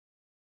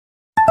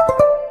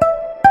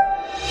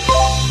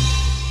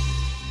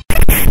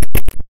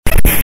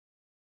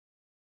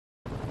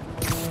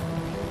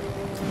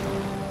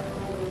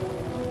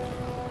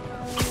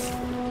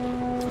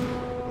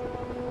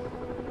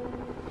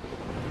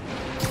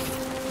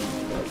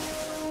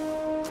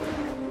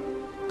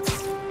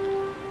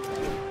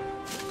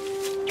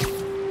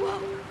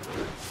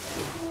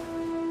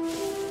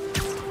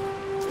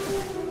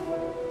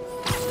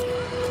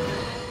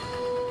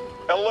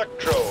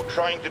Electro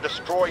trying to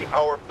destroy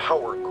our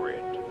power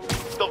grid.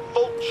 The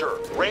Vulture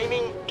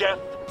raining death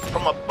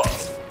from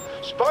above.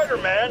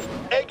 Spider-Man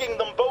egging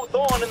them both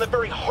on in the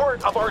very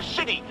heart of our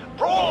city,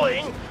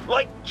 brawling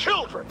like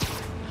children.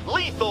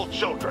 Lethal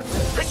children,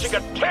 pitching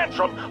a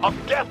tantrum of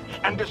death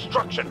and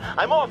destruction.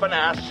 I'm often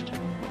asked,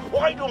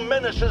 why do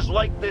menaces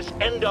like this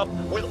end up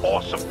with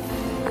awesome?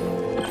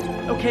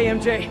 Okay,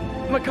 MJ.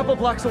 I'm a couple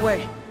blocks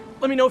away.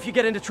 Let me know if you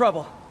get into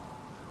trouble.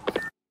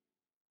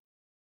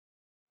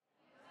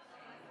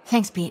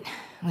 Thanks, Pete.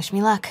 Wish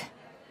me luck.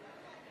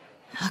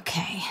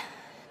 Okay.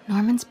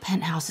 Norman's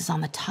penthouse is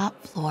on the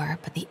top floor,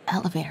 but the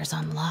elevator's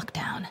on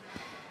lockdown.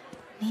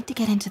 Need to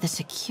get into the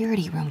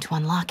security room to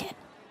unlock it.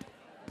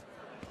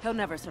 He'll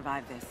never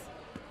survive this.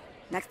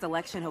 Next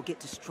election, he'll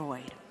get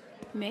destroyed.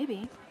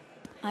 Maybe.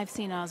 I've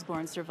seen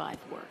Osborn survive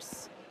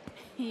worse.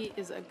 He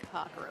is a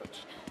cockroach.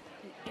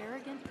 An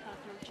arrogant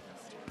cockroach in a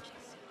sturgeon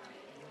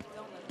suit.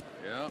 Don't let him.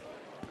 Yeah,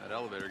 that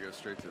elevator goes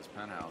straight to his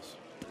penthouse.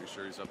 Pretty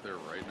sure he's up there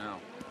right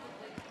now.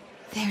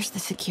 There's the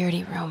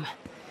security room.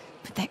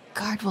 But that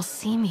guard will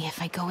see me if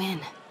I go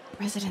in.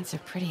 Residents are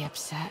pretty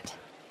upset.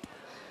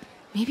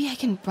 Maybe I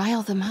can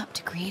rile them up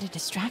to create a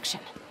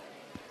distraction.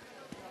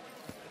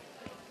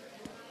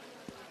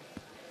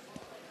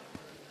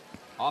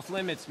 Off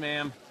limits,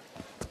 ma'am.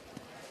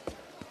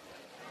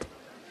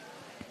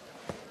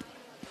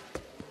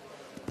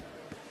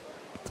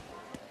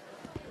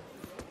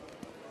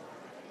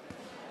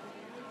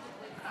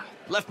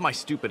 Left my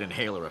stupid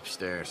inhaler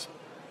upstairs.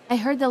 I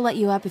heard they'll let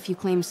you up if you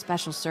claim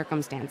special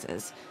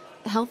circumstances.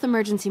 A health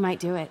emergency might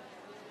do it.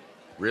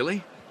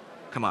 Really?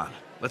 Come on,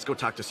 let's go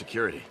talk to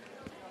security.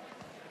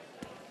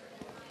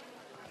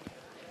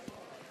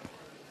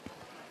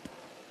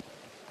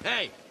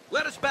 Hey,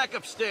 let us back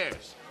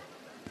upstairs.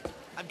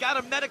 I've got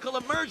a medical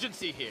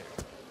emergency here.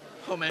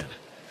 Oh man,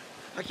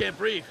 I can't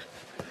breathe.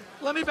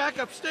 Let me back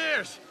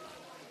upstairs.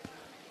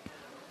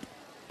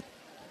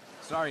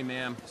 Sorry,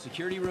 ma'am.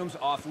 Security room's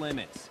off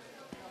limits.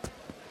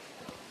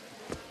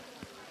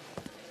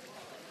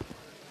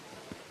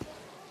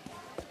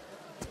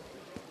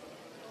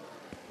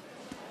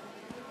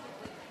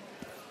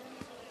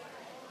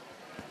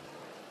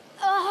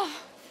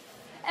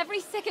 Every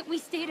second we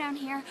stay down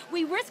here,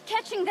 we risk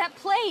catching that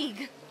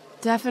plague.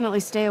 Definitely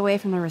stay away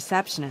from the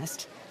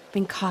receptionist.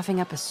 Been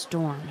coughing up a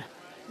storm.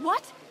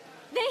 What?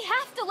 They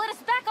have to let us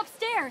back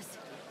upstairs.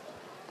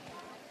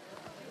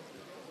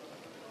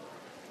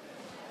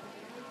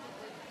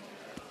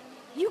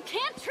 You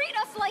can't treat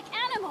us like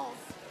animals.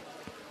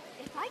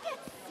 If I get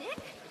sick,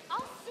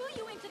 I'll sue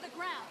you into the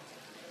ground.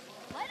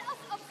 Let us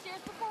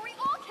upstairs before we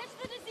all catch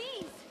the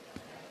disease.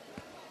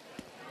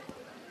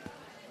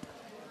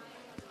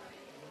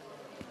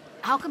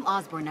 How come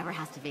Osborn never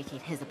has to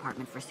vacate his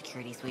apartment for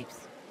security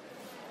sweeps?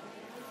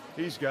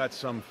 He's got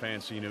some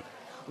fancy new...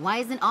 Why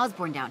isn't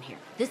Osborn down here?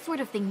 This sort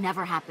of thing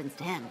never happens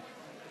to him.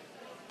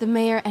 The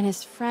mayor and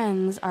his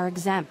friends are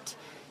exempt.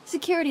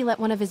 Security let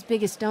one of his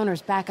biggest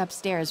donors back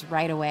upstairs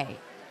right away.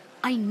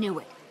 I knew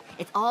it.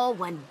 It's all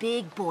one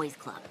big boys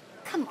club.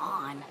 Come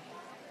on.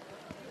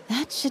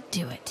 That should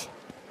do it.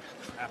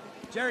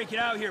 Jerry, get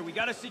out here. We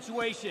got a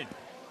situation.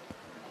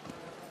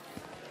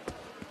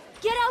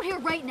 Get out here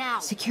right now!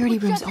 Security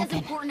room's just as open.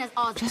 important as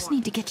Osborn. Just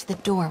need to get to the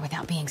door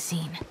without being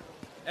seen.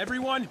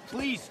 Everyone,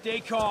 please stay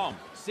calm.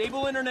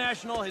 Sable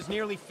International has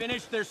nearly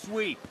finished their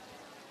sweep.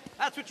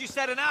 That's what you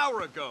said an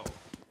hour ago.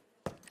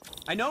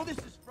 I know this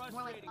is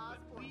frustrating, but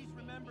please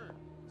remember,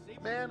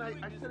 Sable Man, I is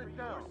doing set this it for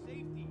down. your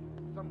safety.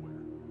 Somewhere.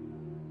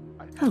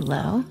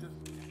 Hello.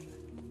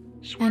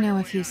 I know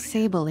a few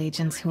Sable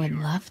agents who would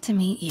love to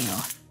meet you.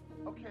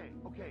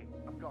 Okay,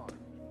 I'm gone.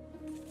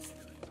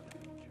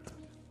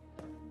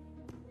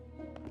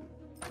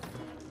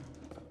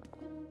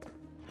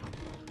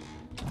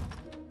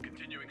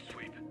 Continuing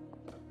sweep.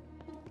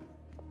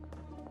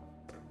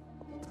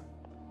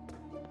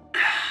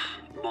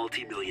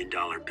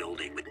 Multi-million-dollar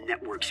building with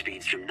network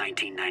speeds from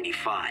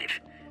 1995.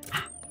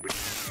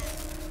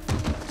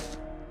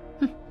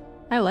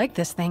 I like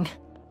this thing.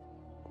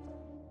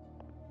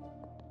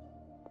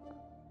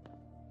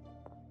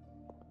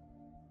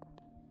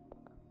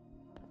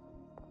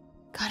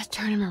 Gotta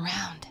turn him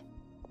around.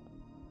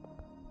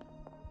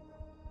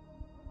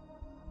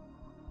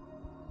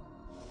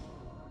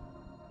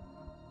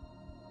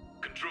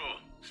 Control,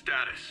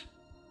 status.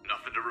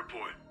 Nothing to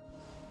report.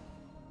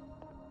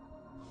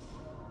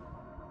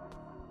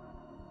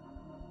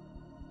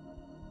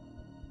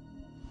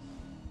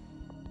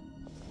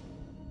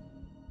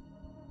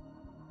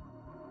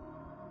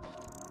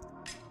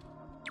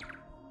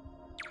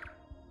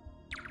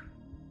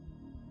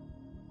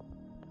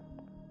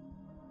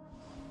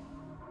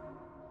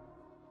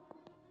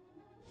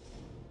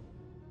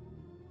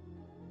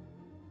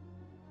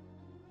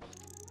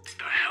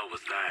 The hell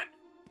was that?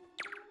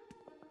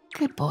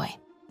 Good boy.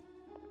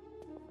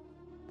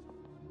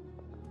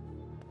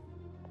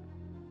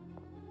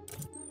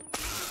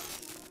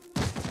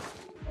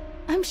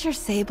 I'm sure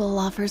Sable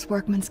offers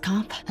workman's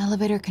comp.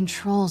 Elevator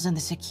controls in the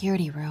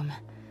security room,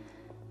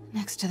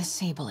 next to the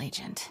Sable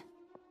agent.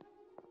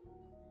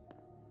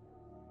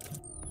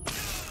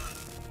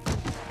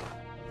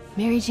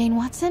 Mary Jane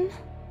Watson?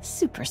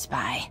 Super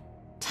spy.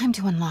 Time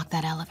to unlock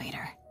that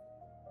elevator.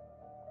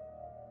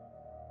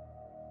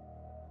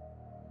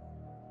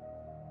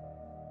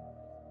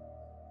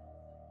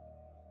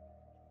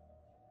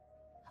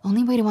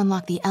 Only way to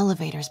unlock the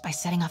elevator is by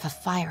setting off a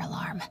fire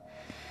alarm.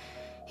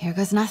 Here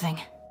goes nothing.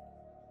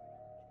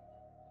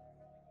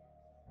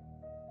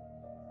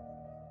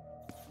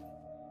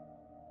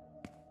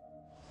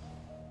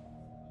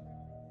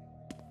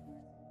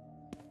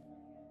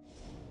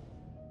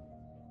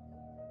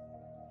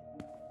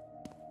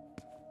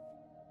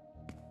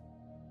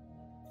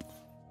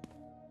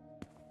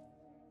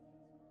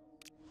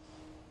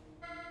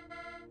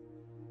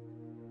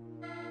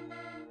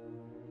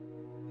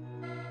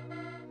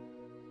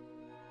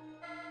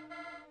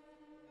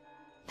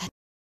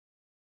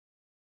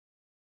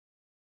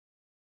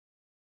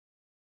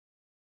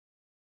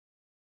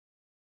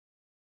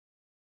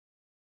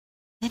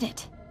 Did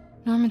it.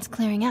 Norman's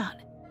clearing out,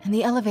 and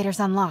the elevator's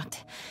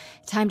unlocked.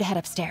 Time to head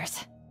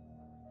upstairs.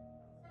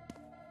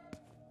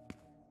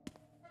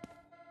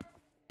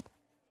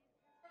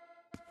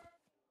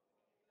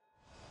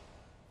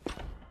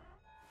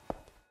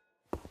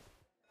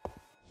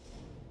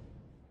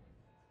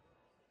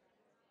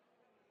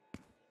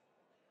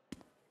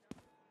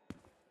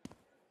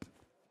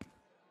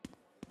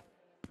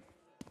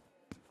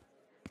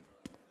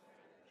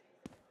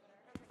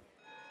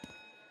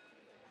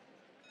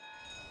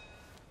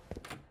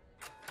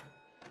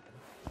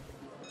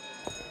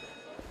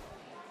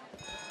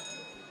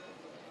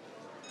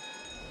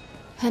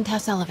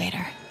 Penthouse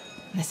elevator.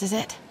 This is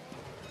it.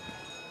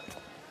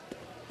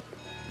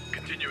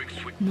 Continuing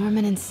sweep.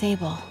 Norman and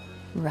Sable.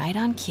 Right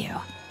on cue.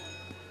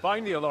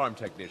 Find the alarm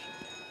technician.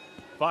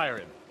 Fire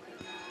him.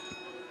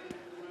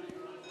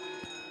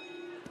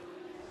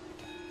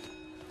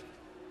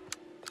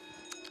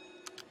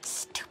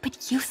 Stupid,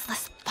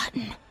 useless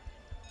button.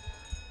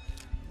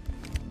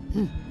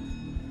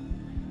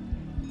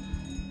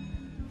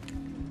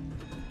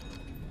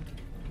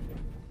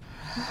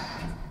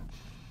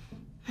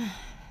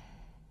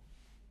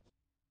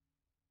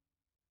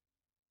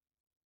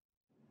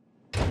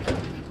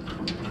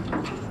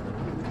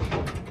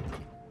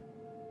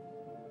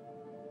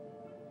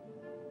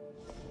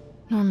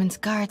 Norman's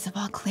guards have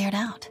all cleared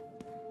out.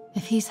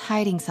 If he's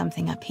hiding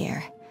something up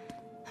here,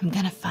 I'm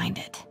gonna find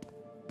it.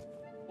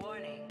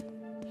 Warning.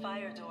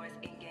 Fire doors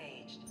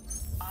engaged.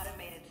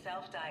 Automated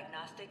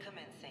self-diagnostic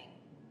commencing.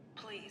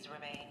 Please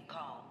remain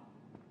calm.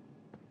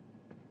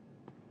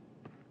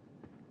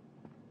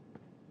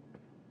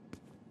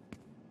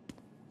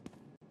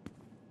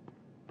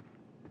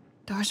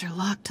 Doors are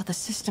locked till the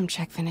system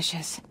check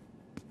finishes.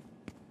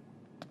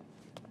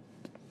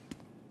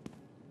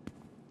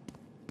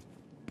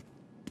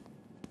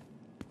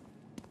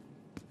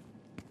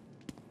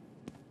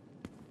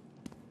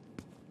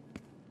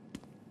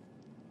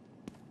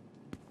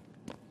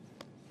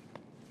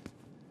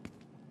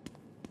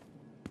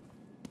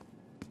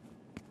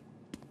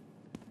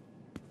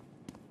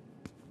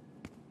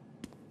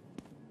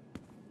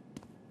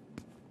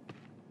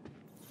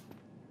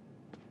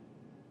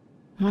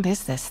 What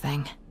is this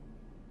thing?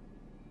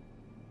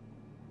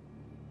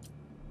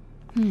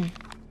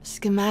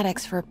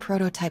 Schematics for a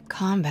prototype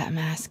combat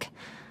mask.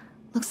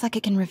 Looks like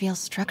it can reveal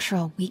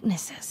structural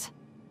weaknesses.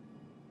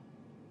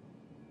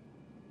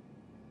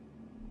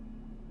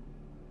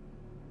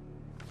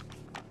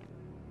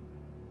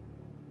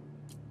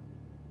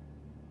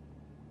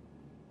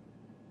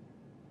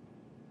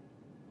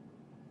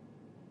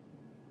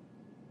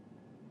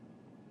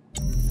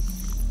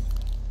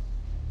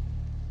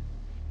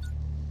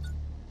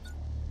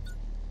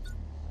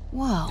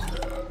 Whoa,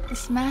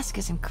 this mask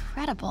is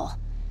incredible.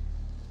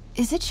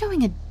 Is it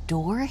showing a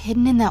door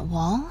hidden in that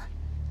wall?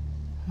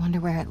 Wonder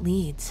where it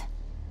leads.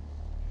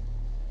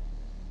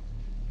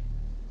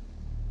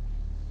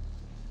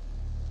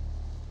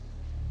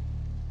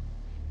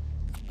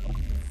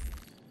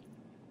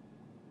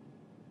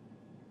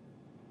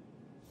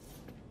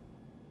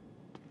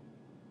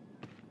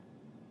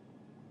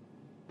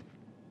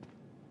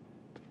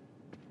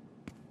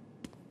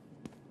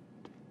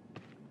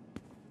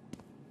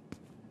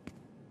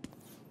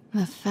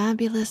 The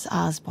fabulous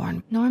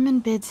Osborn. Norman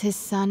bids his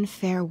son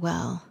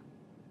farewell.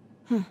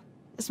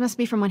 This must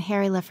be from when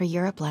Harry left for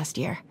Europe last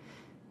year.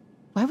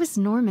 Why was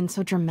Norman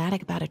so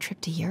dramatic about a trip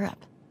to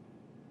Europe?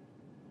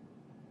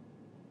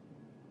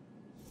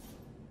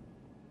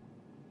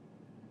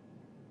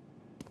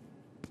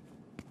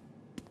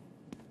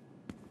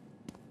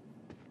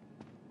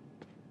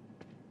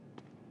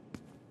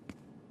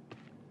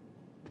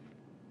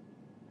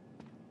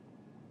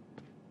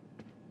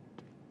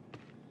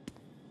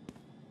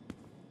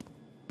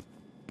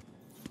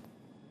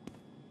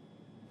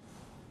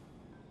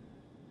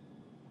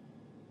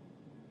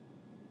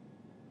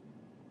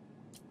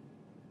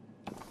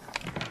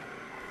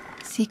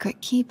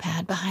 Secret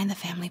keypad behind the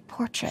family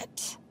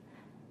portrait.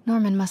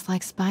 Norman must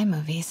like spy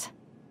movies.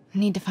 I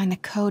need to find the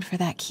code for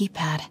that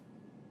keypad.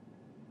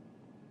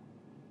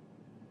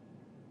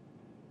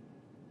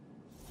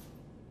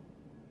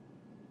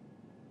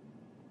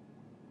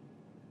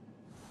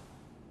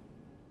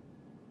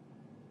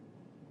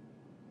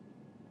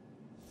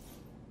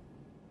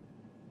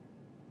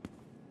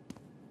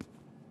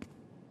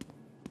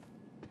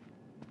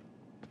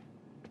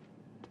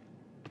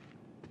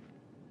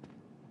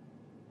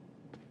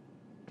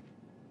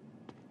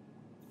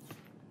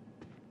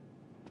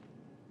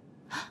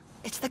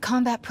 It's the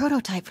combat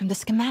prototype from the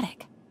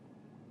schematic.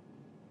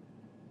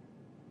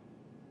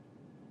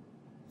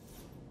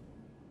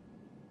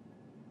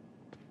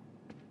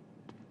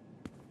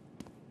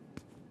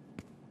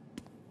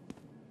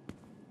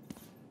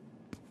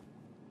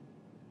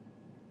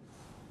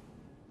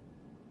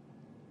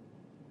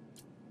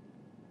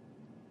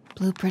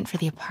 Blueprint for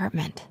the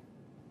apartment.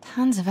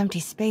 Tons of empty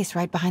space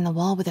right behind the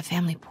wall with a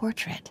family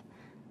portrait.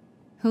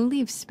 Who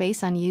leaves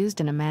space unused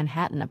in a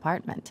Manhattan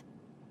apartment?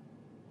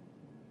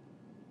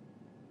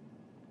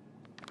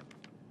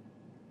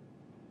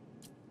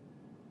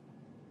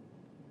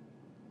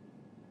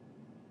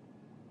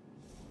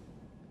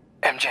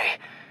 MJ,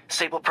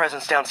 Sable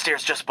presence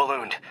downstairs just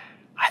ballooned.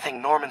 I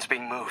think Norman's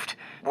being moved.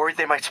 Worried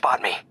they might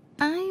spot me.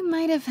 I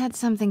might have had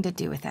something to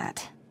do with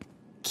that.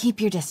 Keep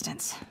your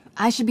distance.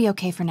 I should be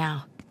okay for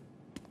now.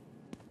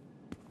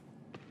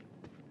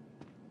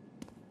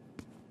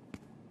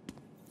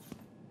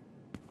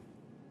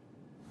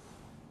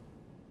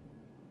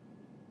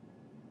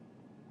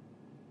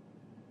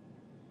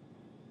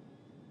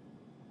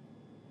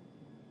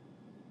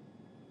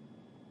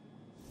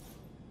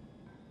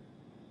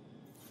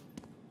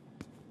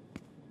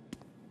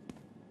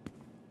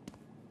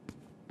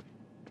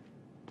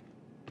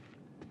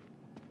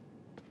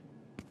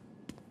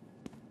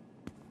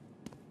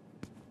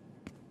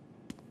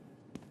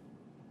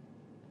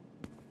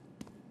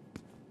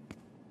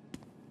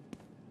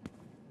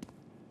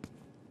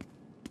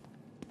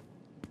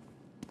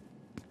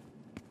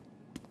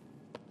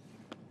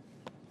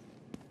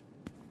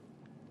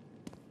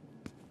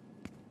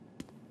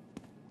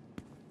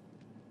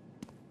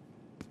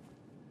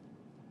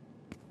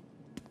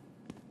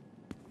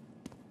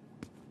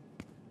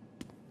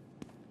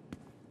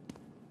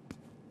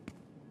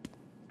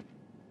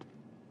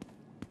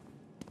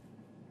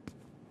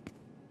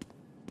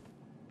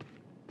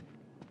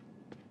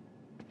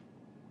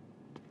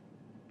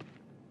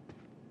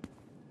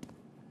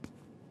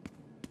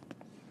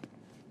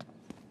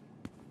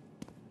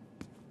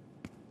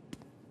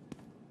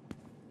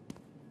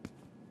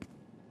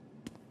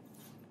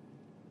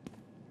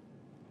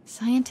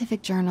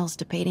 Scientific journals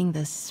debating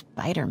the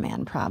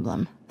Spider-Man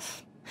problem.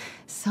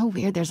 So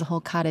weird there's a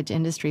whole cottage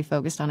industry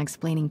focused on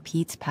explaining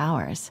Pete's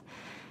powers.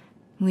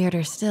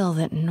 Weirder still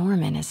that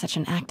Norman is such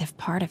an active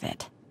part of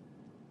it.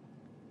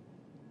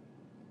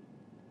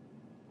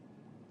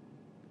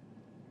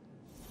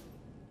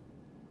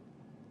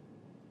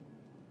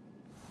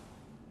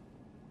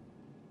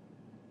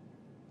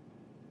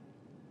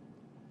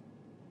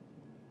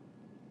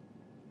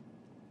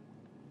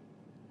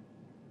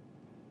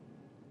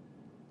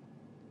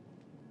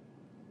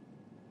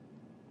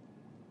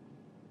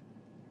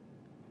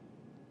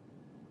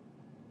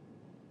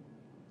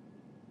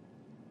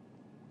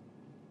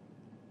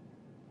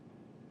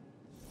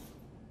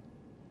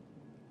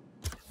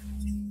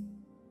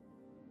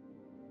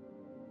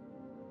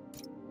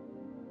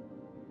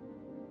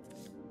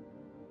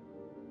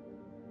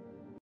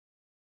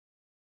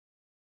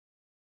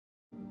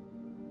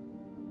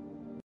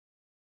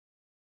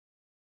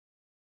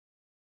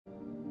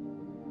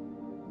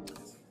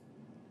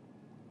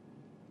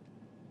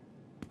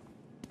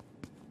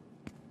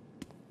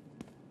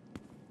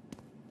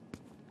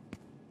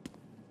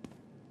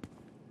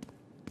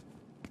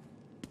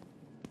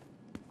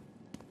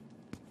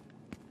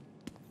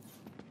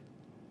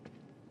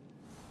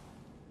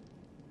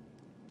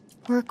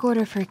 Work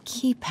order for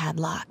keypad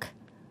lock.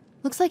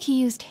 Looks like he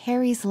used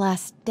Harry's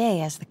last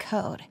day as the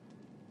code.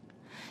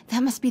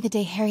 That must be the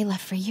day Harry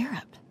left for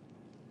Europe.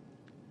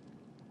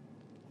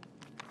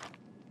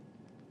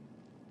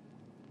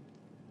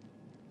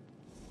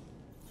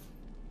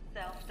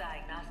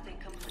 Self-diagnostic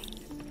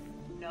complete.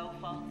 No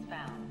faults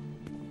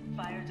found.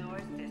 Fire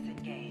doors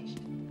disengaged.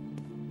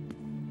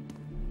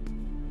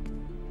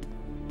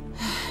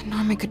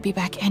 Norman could be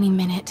back any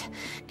minute.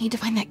 Need to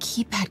find that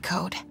keypad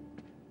code.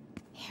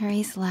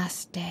 Harry's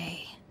last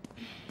day.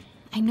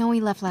 I know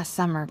he left last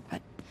summer,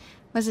 but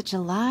was it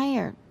July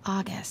or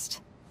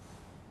August?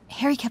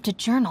 Harry kept a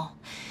journal.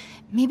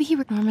 Maybe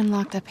Norman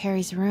locked up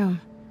Harry's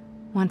room,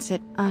 wants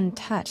it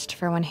untouched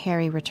for when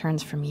Harry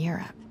returns from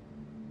Europe.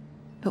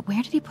 But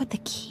where did he put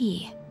the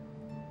key?